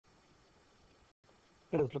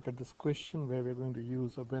Let us look at this question where we're going to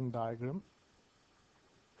use a Venn diagram.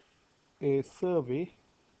 A survey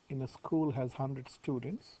in a school has 100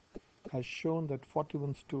 students, has shown that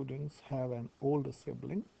 41 students have an older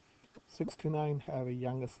sibling, 69 have a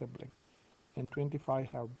younger sibling, and 25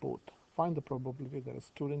 have both. Find the probability that a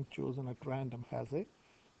student chosen at random has a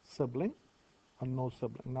sibling or no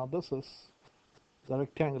sibling. Now this is the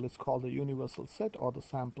rectangle is called the universal set or the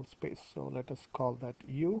sample space. So let us call that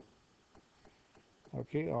U,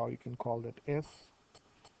 okay, or you can call that S.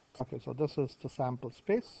 Okay, so this is the sample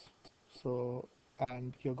space. So,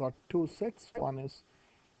 and you got two sets. One is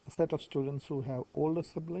a set of students who have older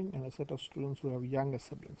sibling and a set of students who have younger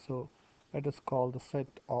sibling. So let us call the set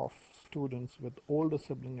of students with older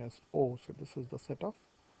sibling as O. So this is the set of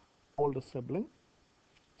older sibling.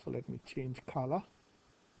 So let me change color.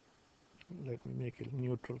 Let me make it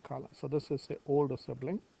neutral color. So this is a older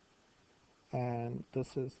sibling and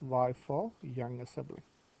this is Y for younger sibling.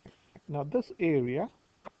 Now this area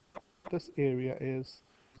is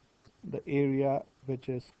the area which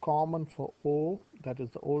is common for O, that is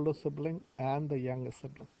the older sibling, and the younger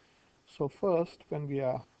sibling. So first, when we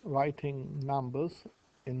are writing numbers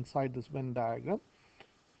inside this Venn diagram,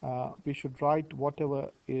 we should write whatever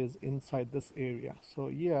is inside this area. So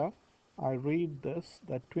here I read this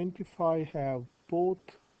that 25 have both,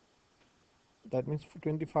 that means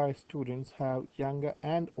 25 students have younger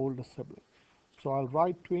and older sibling. So I'll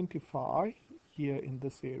write 25 here in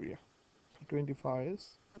this area. So 25 is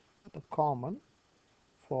the common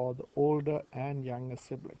for the older and younger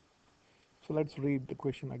sibling. So let's read the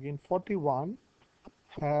question again. 41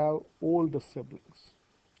 have older siblings.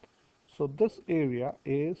 So this area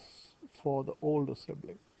is for the older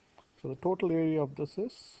sibling. So the total area of this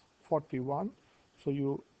is 41.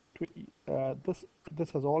 So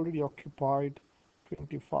this has already occupied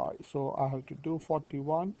 25. So I have to do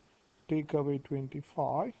 41, take away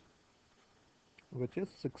 25, which is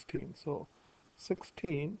 16. So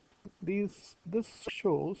 16. This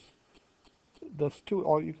shows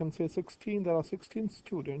or you can say 16. There are 16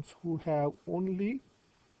 students who have only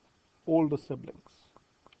older siblings.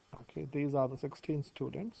 Okay, these are the 16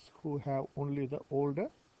 students who have only the older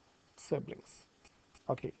siblings.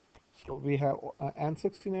 Okay, so we have and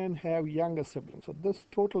 69 have younger siblings. So this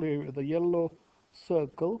total area, the yellow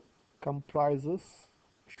circle, comprises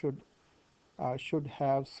should should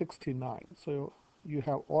have 69. So you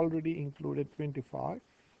have already included 25.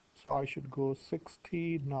 So I should go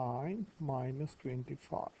 69 minus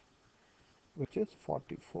 25, which is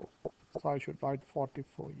 44. So I should write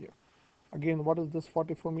 44 here. Again, what does this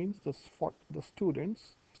 44 means? The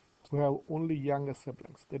students who have only younger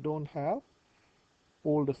siblings. They don't have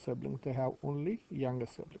older siblings. They have only younger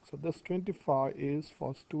siblings. So this 25 is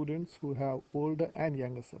for students who have older and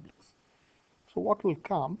younger siblings. So what will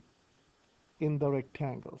come in the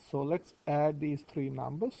rectangle? So let's add these three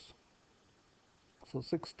numbers. So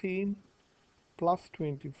 16 plus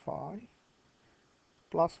 25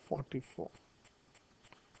 plus 44.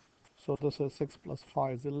 So this is 6 plus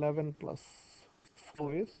 5 is 11 plus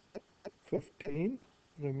 4 is 15.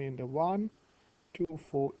 Remainder 1, 2,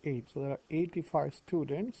 4, 8. So there are 85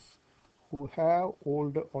 students who have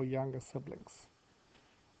older or younger siblings.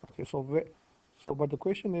 Okay, but the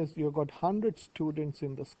question is, you got 100 students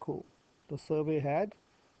in the school. The survey had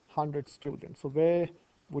 100 students. So where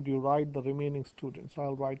would you write the remaining students?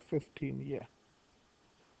 I'll write 15 here.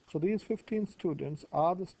 So these 15 students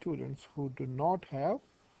are the students who do not have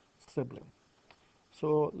siblings.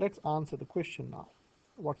 So let's answer the question now.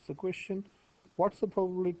 What's the question? What's the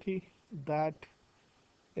probability that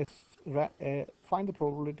find the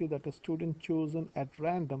probability that a student chosen at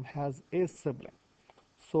random has a sibling?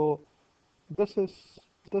 So this is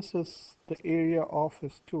this is the area of a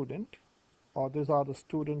student, or these are the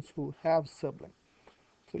students who have siblings.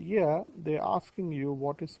 So here they're asking you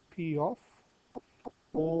what is P of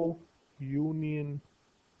O union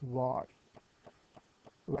Y,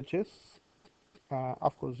 which is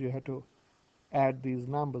of course you have to add these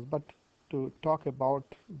numbers, but to talk about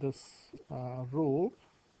this rule,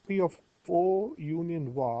 P of O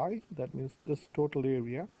union Y, that means this total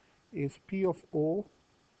area, is P of O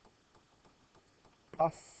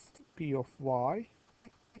plus P of Y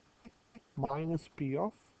minus P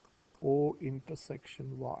of O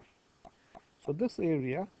intersection Y. So this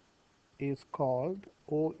area is called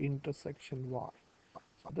O intersection Y.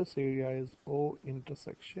 So this area is O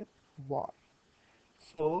intersection Y.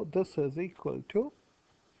 So this is equal to,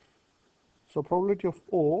 so probability of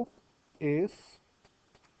O is,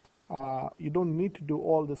 you don't need to do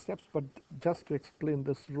all the steps, but just to explain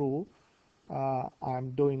this rule,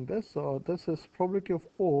 I'm doing this. So this is probability of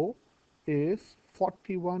O is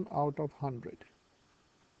 41 out of 100.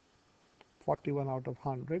 41 out of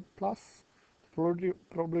 100 plus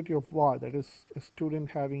probability of Y, that is a student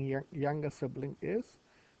having younger sibling, is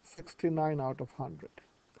 69 out of 100.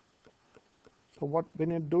 So when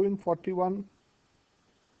you're doing 41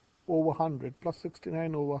 over 100 plus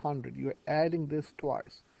 69 over 100, you're adding this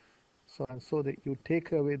twice. So that you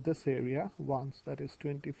take away this area once, that is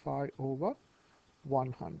 25 over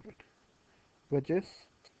 100, which is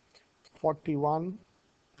 41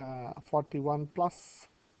 41 plus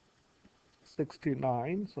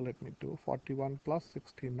 69. So let me do 41 plus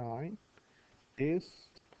 69 is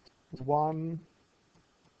 1,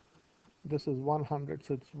 this is 100,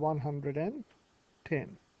 so it's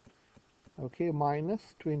 110. Okay, minus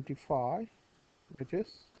 25, which is,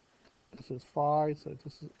 this is 5, so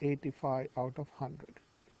this is 85 out of 100.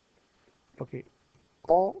 Okay,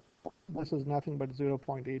 or this is nothing but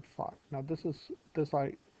 0.85. Now this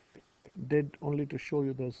I did only to show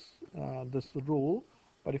you this rule,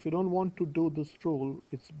 but if you don't want to do this rule,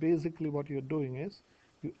 it's basically what you're doing is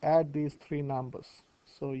you add these three numbers.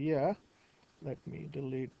 So yeah, let me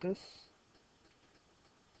delete this.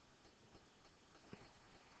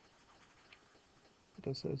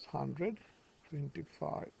 This is 100,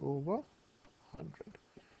 25 over 100.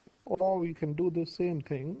 Or we can do the same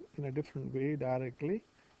thing in a different way directly.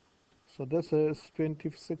 So this is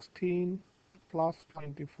 2016 plus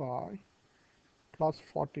 25 plus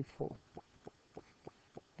 44.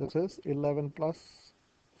 This is 11 plus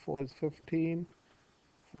 4 is 15,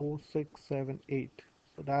 4, 6, 7, 8.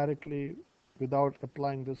 So directly, without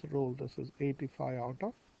applying this rule, this is 85 out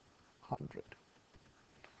of 100.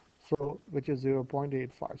 So which is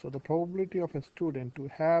 0.85. So the probability of a student to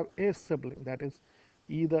have a sibling, that is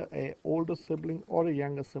either a older sibling or a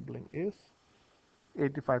younger sibling, is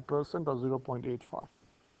 85% or 0.85.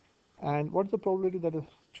 And what's the probability that a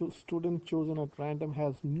student chosen at random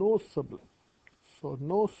has no sibling? So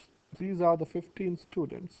these are the 15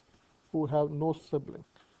 students who have no sibling.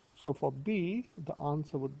 So for B, the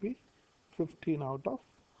answer would be 15 out of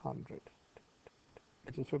 100,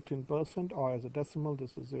 which is 15%, or as a decimal,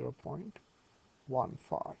 this is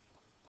 0.15.